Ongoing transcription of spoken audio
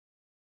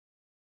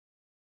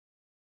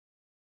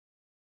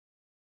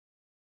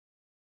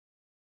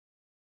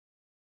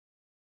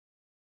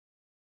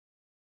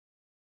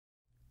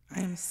I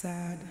am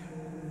sad.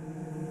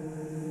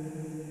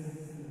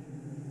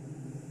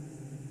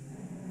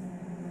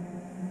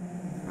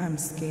 I am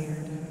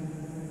scared.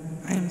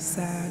 I am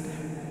sad.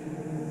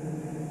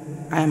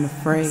 I am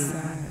afraid.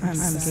 I'm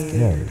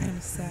scared. I'm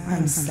sad.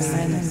 I'm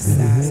sad. I'm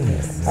sad.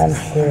 I'm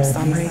scared.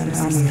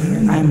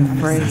 I'm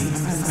afraid.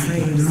 I'm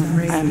afraid.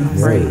 I'm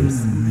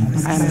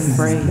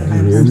afraid.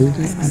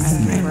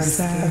 I'm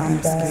sad. I'm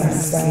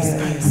scared.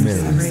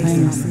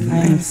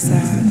 I'm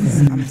sad.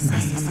 I'm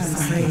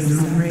afraid.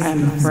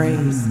 I'm afraid.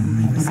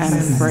 I'm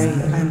afraid.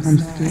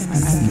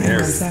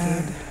 I'm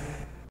sad.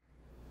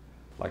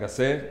 Like I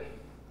said,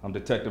 I'm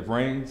Detective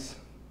Rains.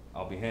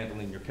 I'll be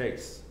handling your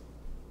case.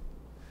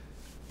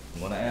 I'm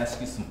going to ask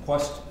you some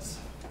questions.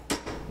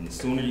 And the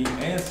sooner you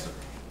answer,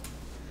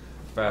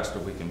 the faster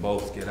we can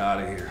both get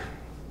out of here.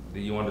 Do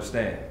you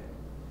understand?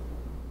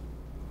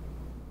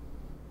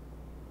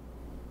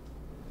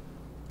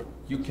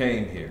 You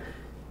came here.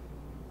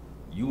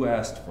 You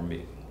asked for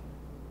me.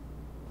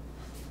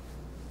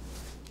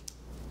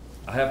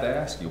 I have to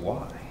ask you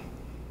why.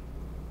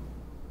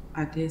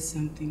 I did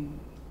something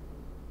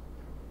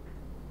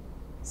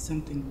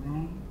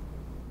wrong.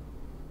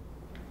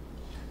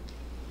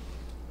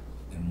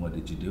 And what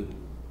did you do?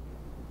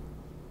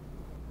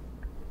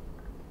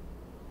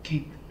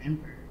 Can't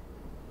remember.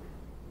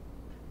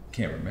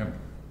 Can't remember?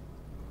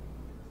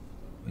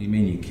 What do you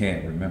mean you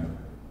can't remember?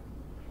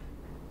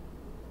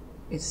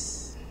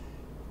 It's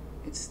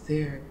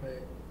there,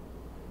 but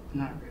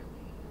not really.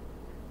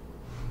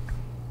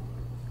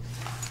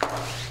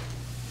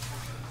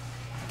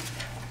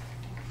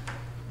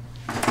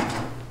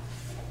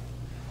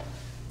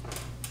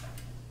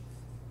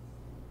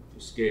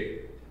 You're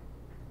scared.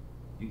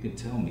 You can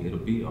tell me, it'll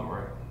be all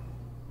right.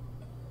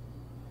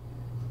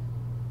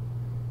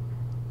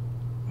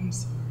 I'm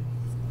sorry.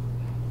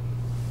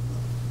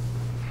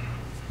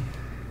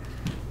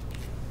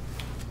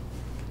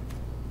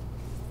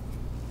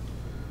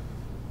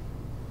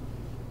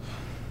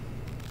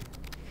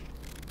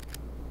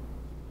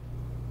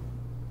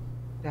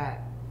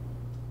 That.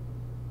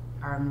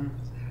 I remember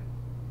that.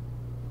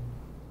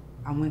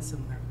 I went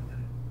somewhere with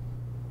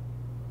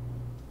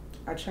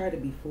that. I tried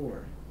it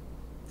before,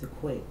 to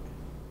quit,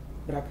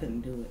 but I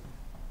couldn't do it.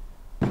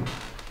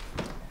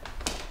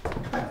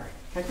 Hi, Mary.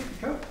 Can I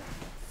take your coat?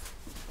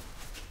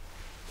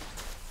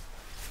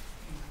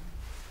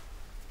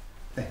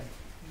 Thank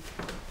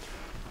you.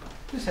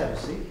 Just have a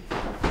seat.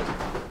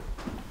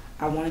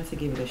 I wanted to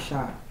give it a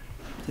shot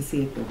to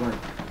see if it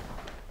worked.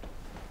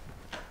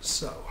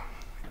 So,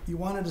 you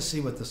wanted to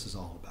see what this is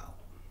all about.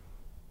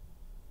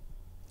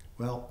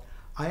 Well,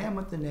 I am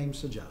what the name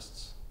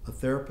suggests, a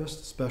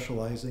therapist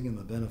specializing in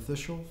the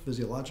beneficial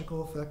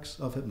physiological effects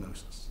of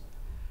hypnosis.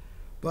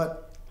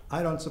 But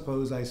I don't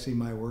suppose I see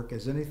my work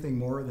as anything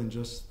more than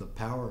just the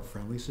power of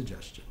friendly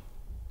suggestion.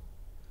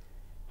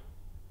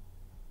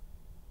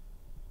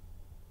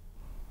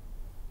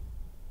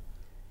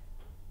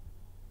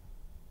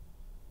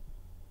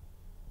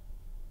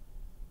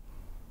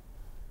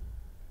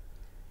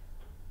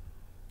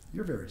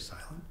 You're very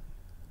silent.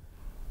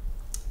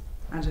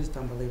 I just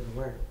don't believe it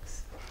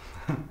works.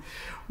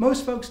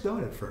 Most folks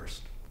don't at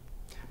first,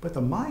 but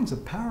the mind's a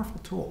powerful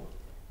tool.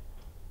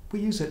 We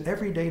use it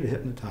every day to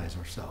hypnotize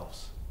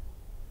ourselves.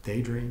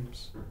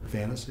 Daydreams,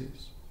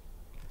 fantasies.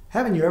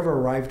 Haven't you ever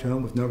arrived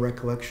home with no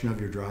recollection of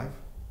your drive?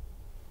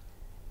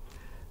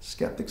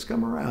 Skeptics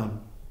come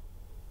around.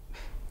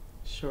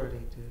 Sure they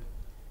do.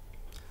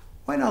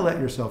 Why not let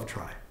yourself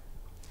try?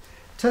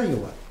 Tell you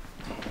what.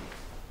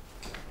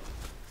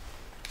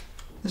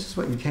 This is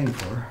what you came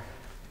for,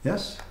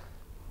 yes?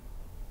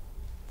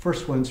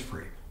 First one's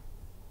free.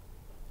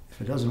 If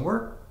it doesn't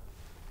work,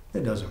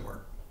 it doesn't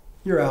work.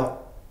 You're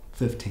out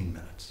 15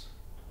 minutes.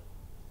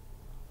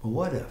 But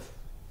what if?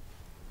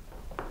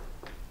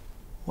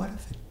 What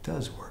if it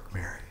does work,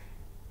 Mary?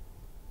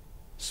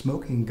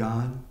 Smoking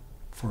gone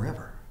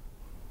forever.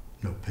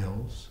 No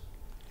pills,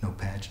 no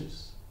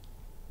patches,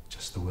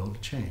 just the will to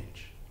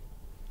change.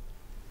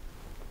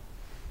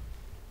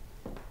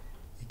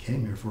 You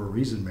came here for a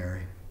reason,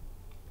 Mary.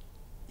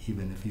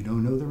 Even if you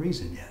don't know the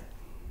reason yet.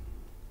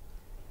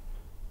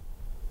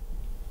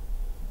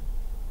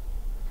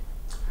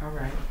 All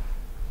right.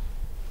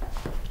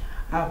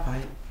 I'll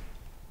bite.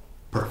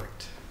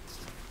 Perfect.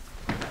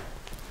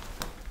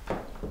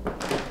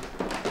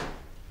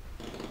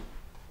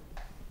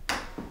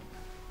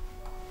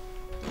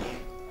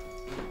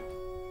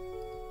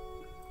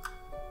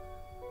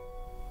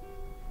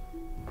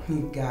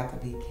 You got to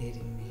be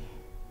kidding me.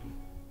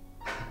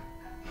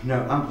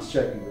 No, I'm just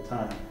checking the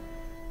time.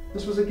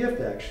 This was a gift,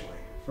 actually,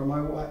 from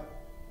my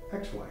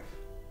ex-wife.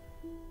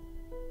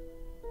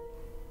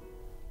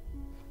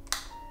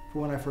 For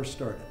when I first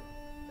started.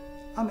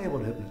 I'm able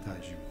to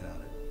hypnotize you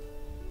without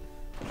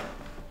it.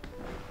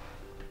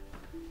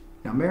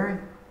 Now, Mary,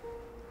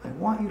 I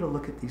want you to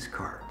look at these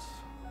cards.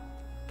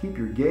 Keep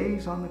your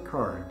gaze on the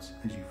cards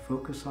as you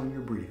focus on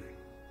your breathing.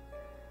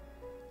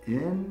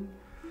 In,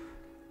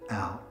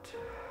 out.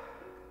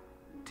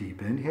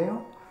 Deep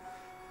inhale,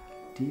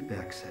 deep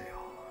exhale.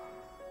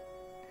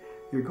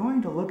 You're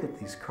going to look at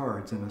these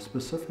cards in a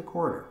specific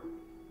order.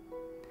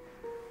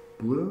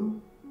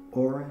 Blue,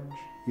 orange,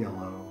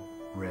 yellow,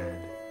 red,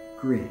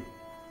 green.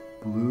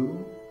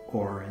 Blue,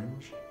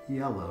 orange,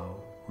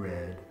 yellow,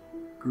 red,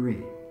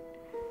 green.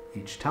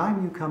 Each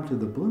time you come to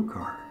the blue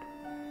card,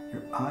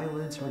 your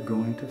eyelids are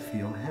going to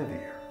feel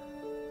heavier.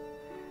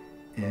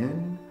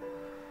 In,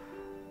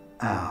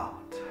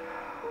 out.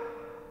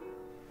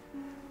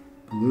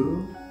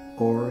 Blue,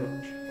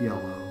 orange,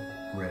 yellow,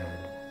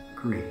 red,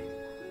 green.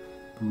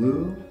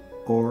 Blue,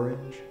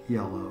 orange,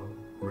 yellow,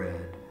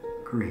 red,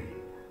 green.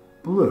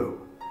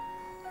 Blue.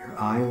 Your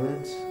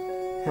eyelids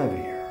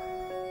heavier.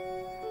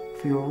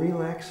 Feel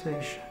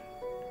relaxation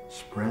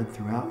spread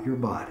throughout your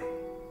body.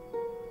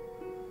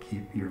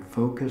 Keep your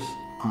focus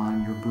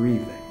on your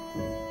breathing.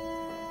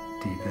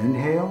 Deep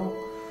inhale,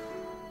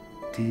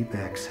 deep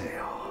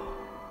exhale.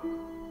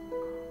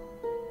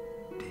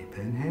 Deep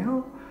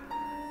inhale,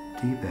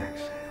 deep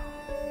exhale.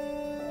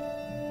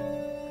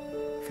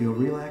 Feel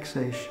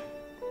relaxation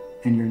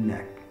in your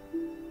neck,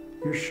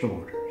 your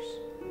shoulders,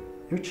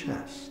 your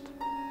chest.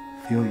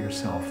 Feel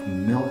yourself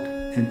melt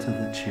into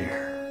the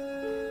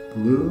chair.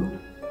 Blue,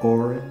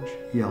 orange,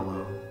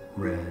 yellow,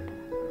 red,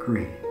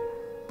 green.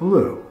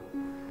 Blue,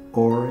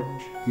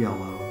 orange,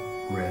 yellow,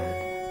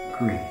 red,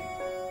 green.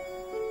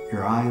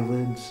 Your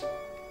eyelids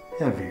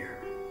heavier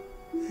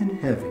and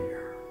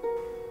heavier.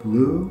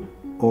 Blue,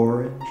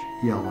 orange,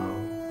 yellow,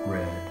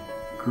 red,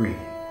 green.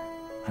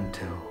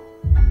 Until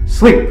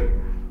sleep.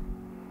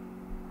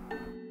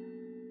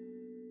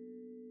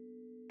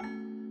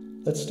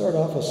 Let's start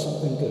off with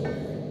something good,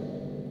 Mary.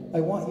 I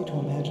want you to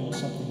imagine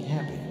something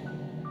happy.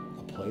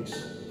 A place,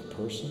 a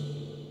person,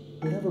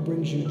 whatever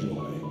brings you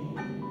joy.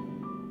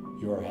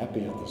 You are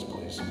happy at this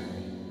place,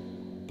 Mary.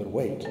 But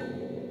wait,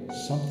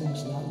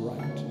 something's not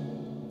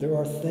right. There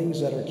are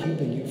things that are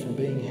keeping you from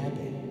being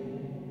happy.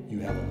 You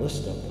have a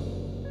list of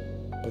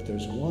them, but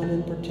there's one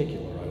in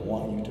particular I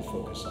want you to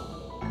focus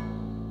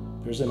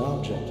on. There's an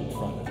object in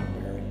front of you,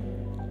 Mary.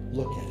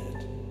 Look at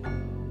it.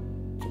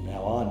 From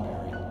now on, Mary,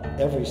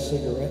 every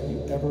cigarette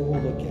you ever will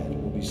look at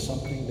will be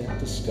something that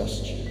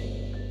disgusts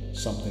you,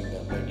 something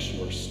that makes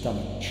your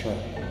stomach churn.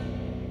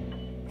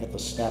 At the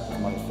snap of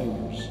my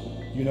fingers,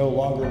 you no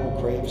longer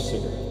will crave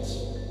cigarettes.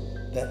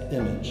 That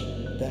image,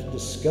 that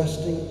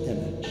disgusting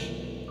image,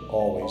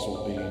 always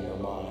will be in your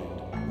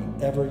mind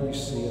whenever you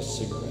see a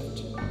cigarette.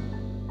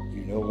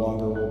 You no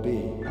longer will be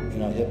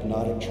in a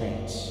hypnotic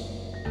trance.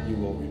 You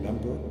will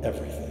remember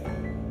everything.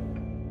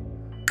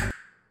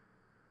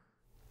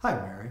 Hi,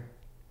 Mary.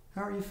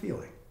 How are you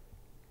feeling?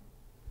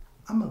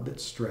 I'm a bit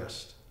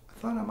stressed. I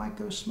thought I might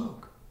go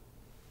smoke.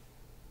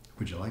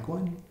 Would you like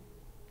one?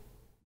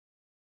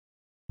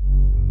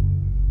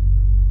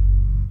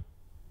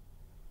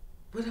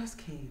 What else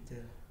can you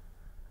do?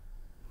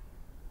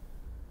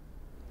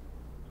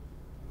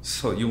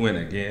 So you win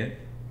again?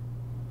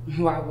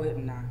 Why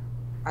wouldn't I?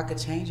 I could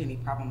change any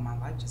problem in my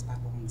life just by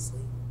going to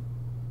sleep.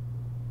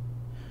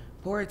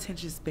 Poor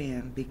attention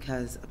span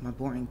because of my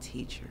boring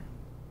teacher.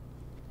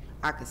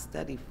 I could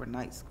study for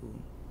night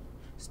school.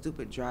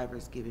 Stupid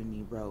drivers giving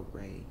me road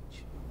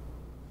rage.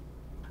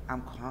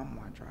 I'm calm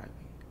while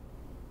driving.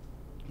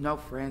 No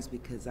friends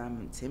because I'm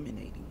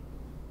intimidating.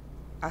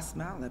 I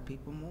smile at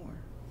people more.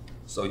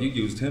 So you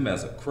used him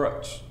as a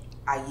crutch.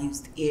 I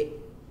used it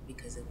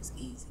because it was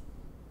easy.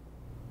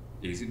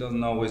 Easy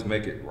doesn't always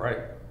make it right.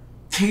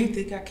 Do you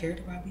think I cared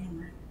about being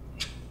right?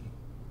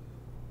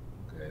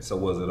 Okay, so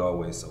was it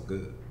always so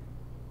good?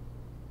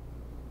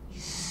 You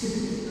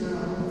stupid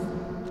girl.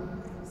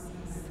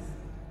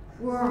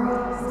 Where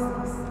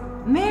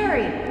are you?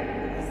 Mary!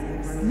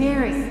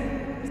 Mary!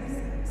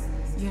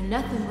 You're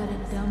nothing but a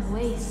dumb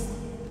waste.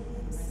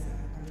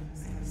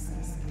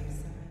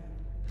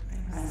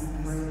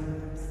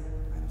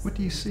 What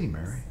do you see,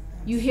 Mary?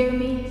 You hear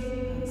me?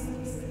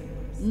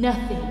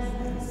 Nothing.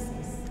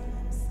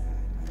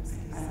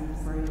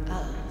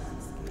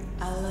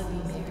 I love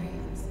you, Mary.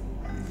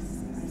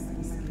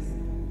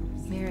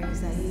 Mary, is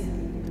that you?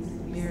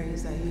 Mary,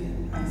 is that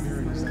you?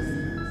 Mary, is that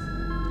you?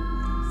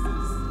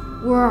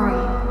 Where are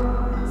you?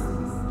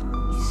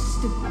 You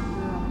stupid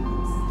girl.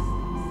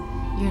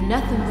 You're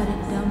nothing but a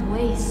dumb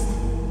waste.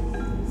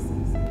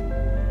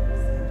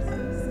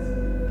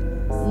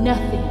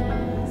 Nothing.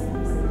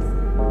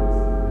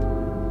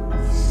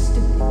 You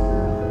stupid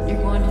girl.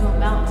 You're going to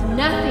amount to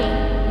nothing.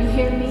 You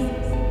hear me?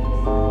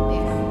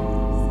 Mary.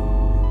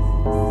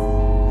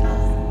 I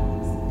love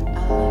you,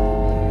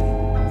 Mary.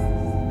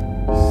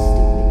 You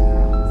stupid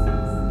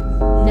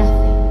girl.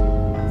 Nothing.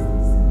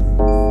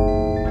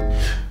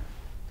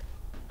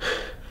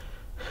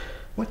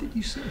 What did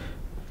you see?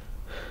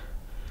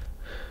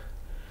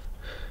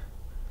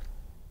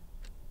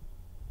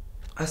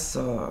 I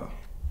saw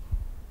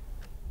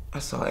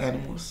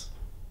animals.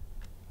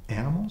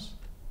 Animals?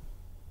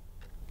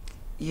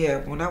 Yeah,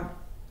 when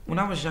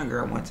I was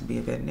younger, I wanted to be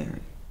a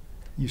veterinarian.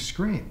 You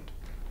screamed.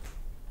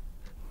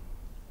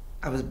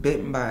 I was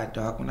bitten by a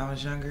dog when I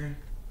was younger.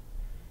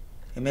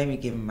 It made me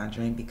give him my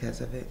drink because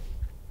of it.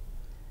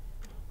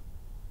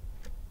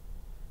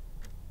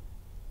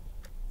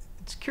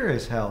 It's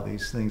curious how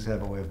these things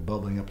have a way of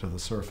bubbling up to the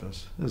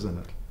surface, isn't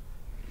it?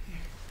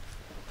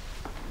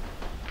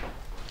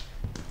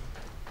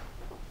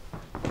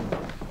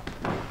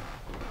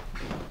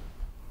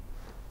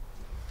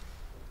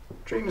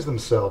 Dreams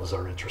themselves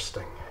are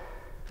interesting.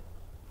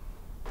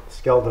 The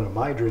skeleton of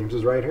my dreams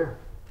is right here.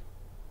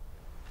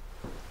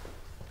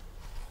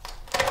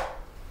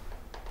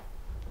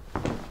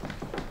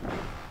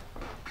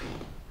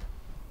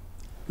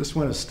 This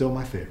one is still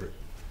my favorite.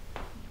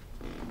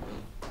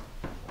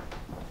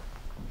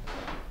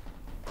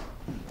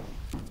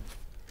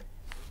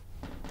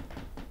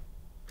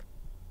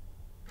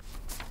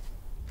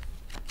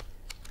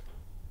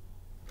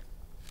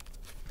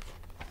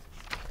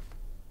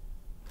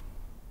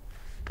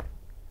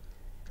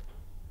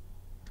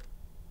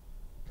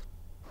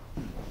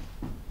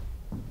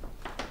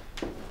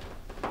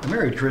 I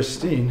married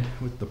Christine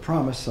with the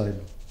promise I'd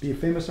be a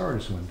famous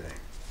artist one day.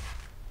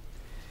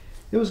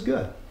 It was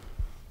good.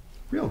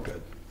 Real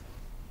good.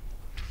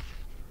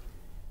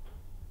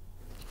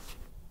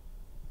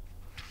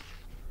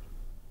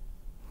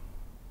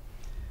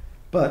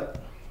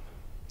 But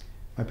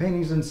my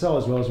paintings didn't sell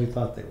as well as we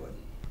thought they would.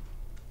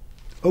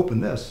 Open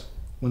this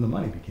when the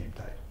money became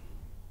tight.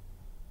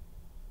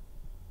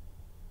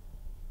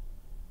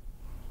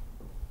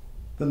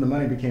 Then the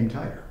money became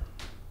tighter,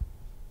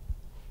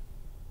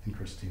 and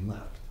Christine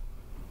left.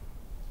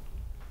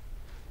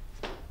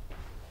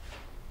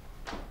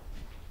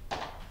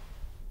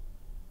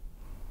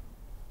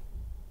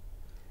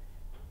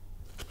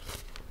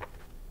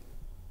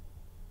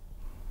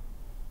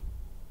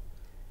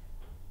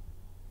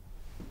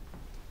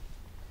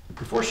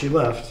 Before she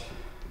left,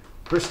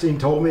 Christine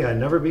told me I'd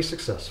never be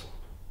successful.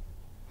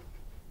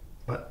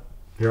 But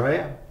here I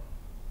am.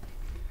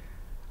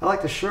 I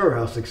like to show her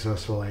how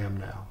successful I am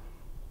now.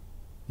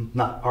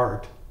 Not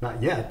art,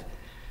 not yet,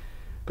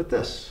 but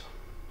this.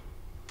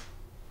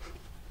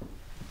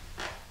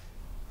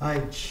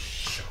 I'd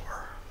show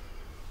her.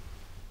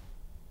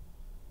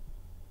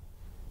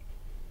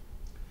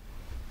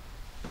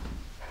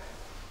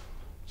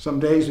 Some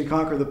days we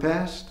conquer the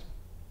past.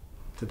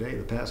 Today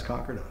the past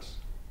conquered us.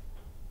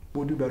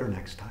 We'll do better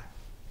next time.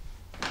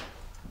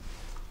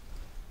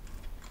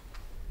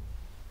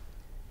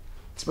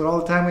 It's about all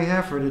the time we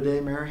have for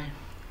today, Mary.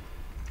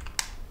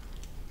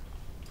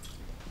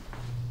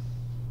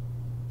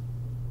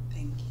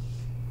 Thank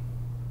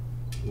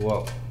you.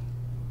 Well,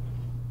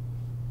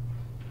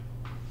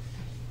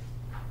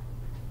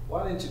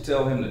 why didn't you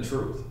tell him the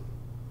truth?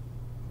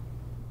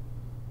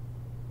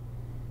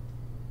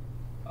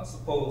 I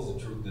suppose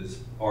the truth is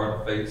hard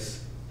to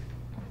face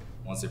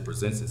once it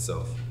presents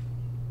itself.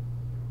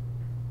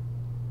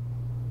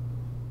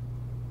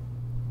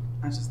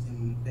 I just didn't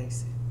want to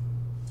face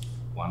it.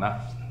 Why not?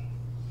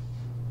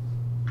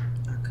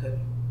 I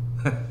couldn't.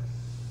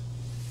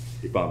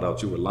 He found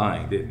out you were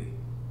lying, didn't he?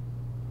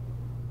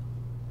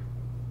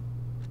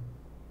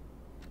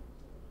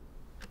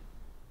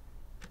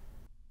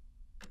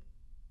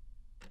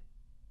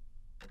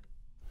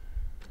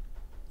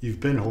 You've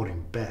been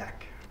holding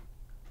back.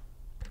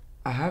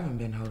 I haven't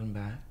been holding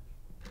back.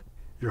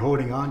 You're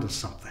holding on to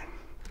something.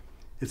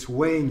 It's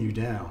weighing you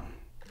down.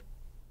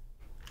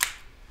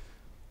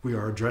 We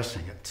are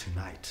addressing it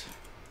tonight.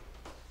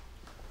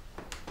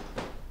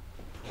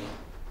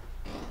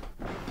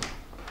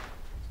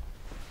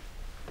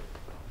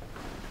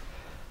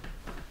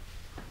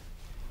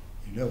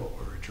 You know what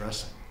we're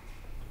addressing.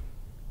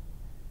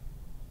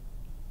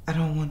 I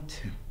don't want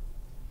to. You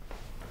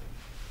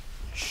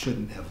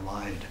shouldn't have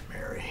lied,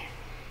 Mary.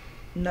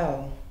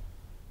 No.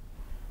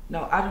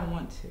 No, I don't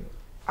want to.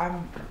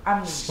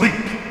 I'm Sleep!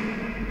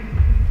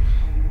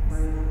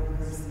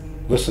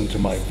 Listen to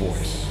my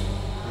voice.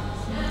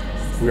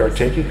 We are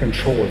taking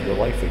control of your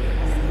life again.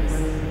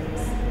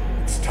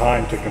 It's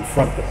time to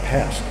confront the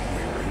past,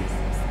 Mary.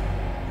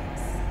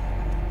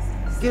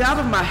 Get out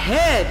of my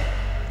head!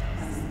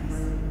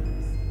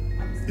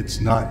 It's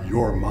not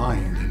your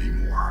mind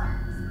anymore.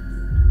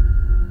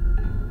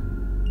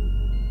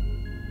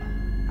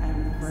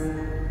 I'm afraid.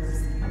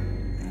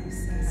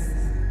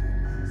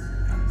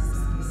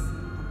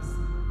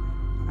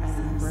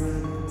 I'm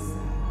afraid.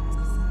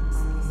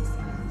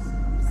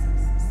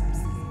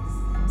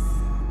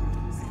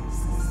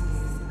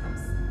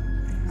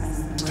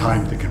 It's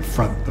time to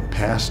confront the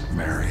past,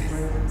 Mary.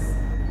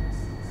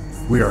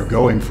 We are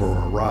going for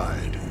a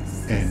ride,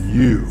 and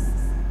you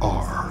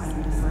are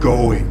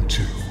going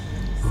to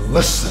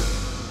listen.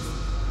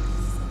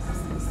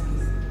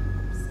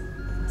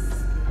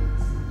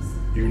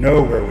 You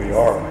know where we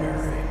are,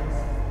 Mary.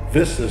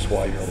 This is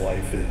why your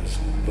life is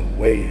the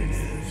way it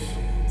is.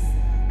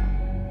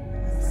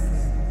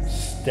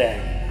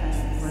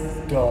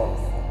 Stagnant, dull,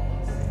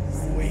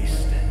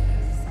 wasted.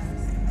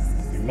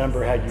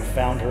 Remember how you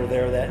found her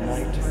there that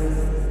night?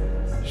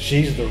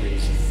 She's the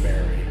reason,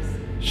 Mary.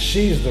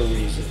 She's the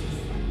reason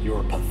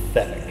you're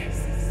pathetic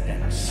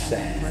and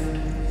sad,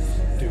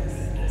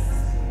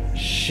 stupid.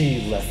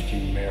 She left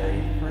you,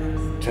 Mary.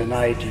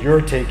 Tonight,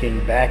 you're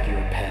taking back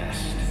your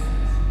past.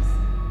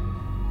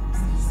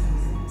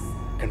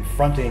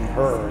 Confronting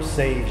her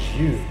saves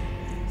you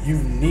You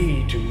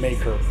need to make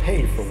her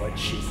pay for what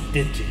she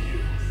did to you.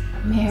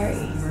 Mary.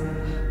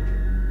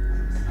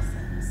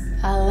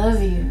 I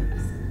love you.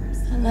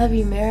 I love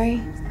you,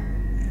 Mary.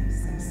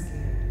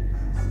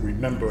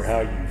 Remember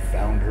how you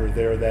found her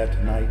there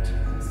that night?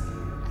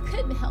 I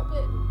couldn't help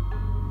it.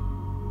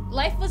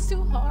 Life was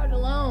too hard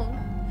alone.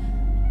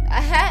 I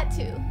had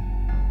to.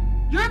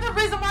 You're the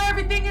reason why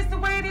everything is the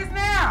way it is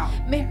now.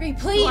 Mary,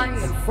 please.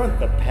 Confront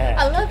the past.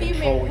 I love to you,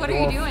 control Mary. What are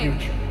you your doing?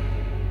 Future.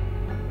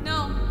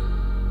 No.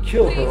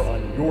 Kill Please. her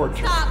on your terms.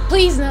 Stop.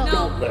 Please, no. No.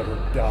 Don't let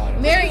her die.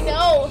 Mary,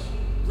 no.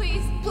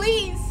 Please.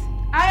 Please.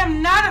 I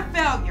am not a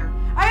failure.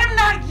 I am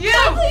not you.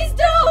 No, please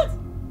don't.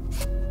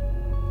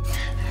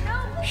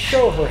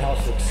 Show her how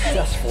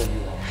successful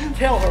you are.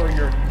 Tell her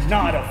you're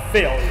not a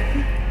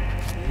failure.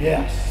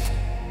 Yes.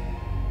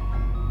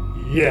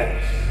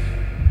 Yes.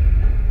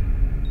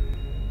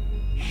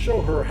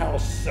 Show her how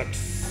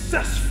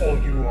successful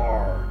you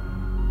are.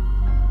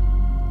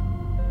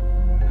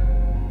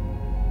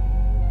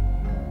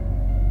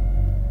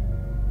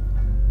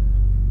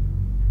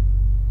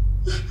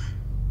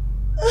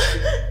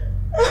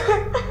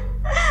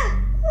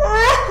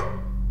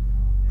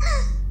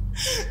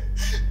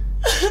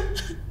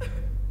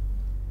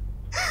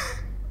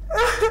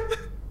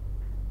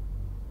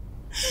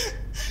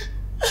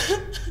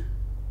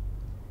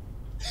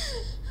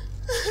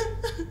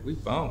 We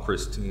found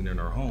Christine in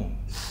her home,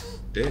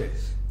 dead.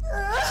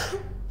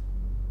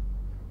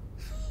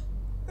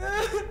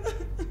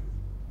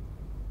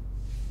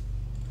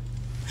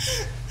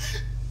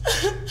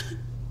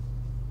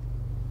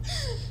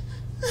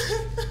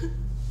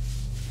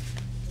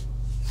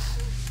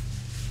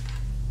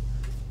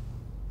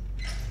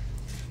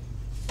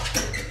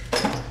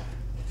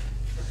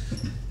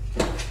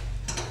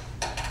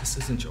 This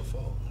isn't your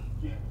fault.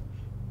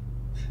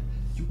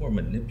 You were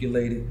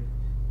manipulated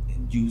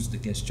and used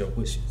against your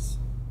wishes.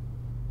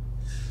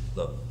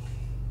 Look,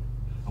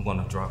 I'm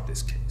gonna drop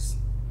this case.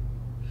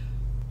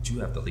 But you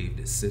have to leave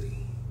this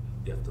city.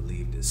 You have to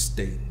leave this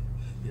state.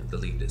 You have to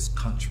leave this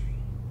country.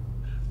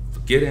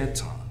 Forget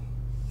Anton.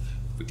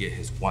 Forget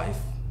his wife.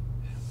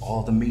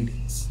 All the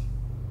meetings.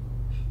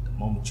 The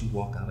moment you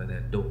walk out of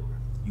that door,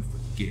 you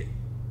forget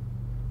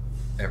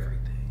everything.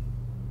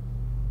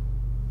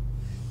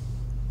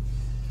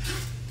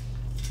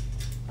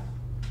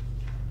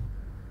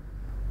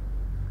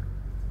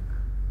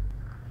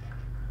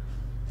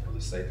 For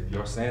the sake of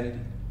your sanity,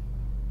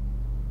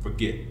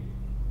 forget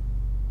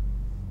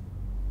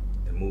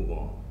and move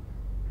on.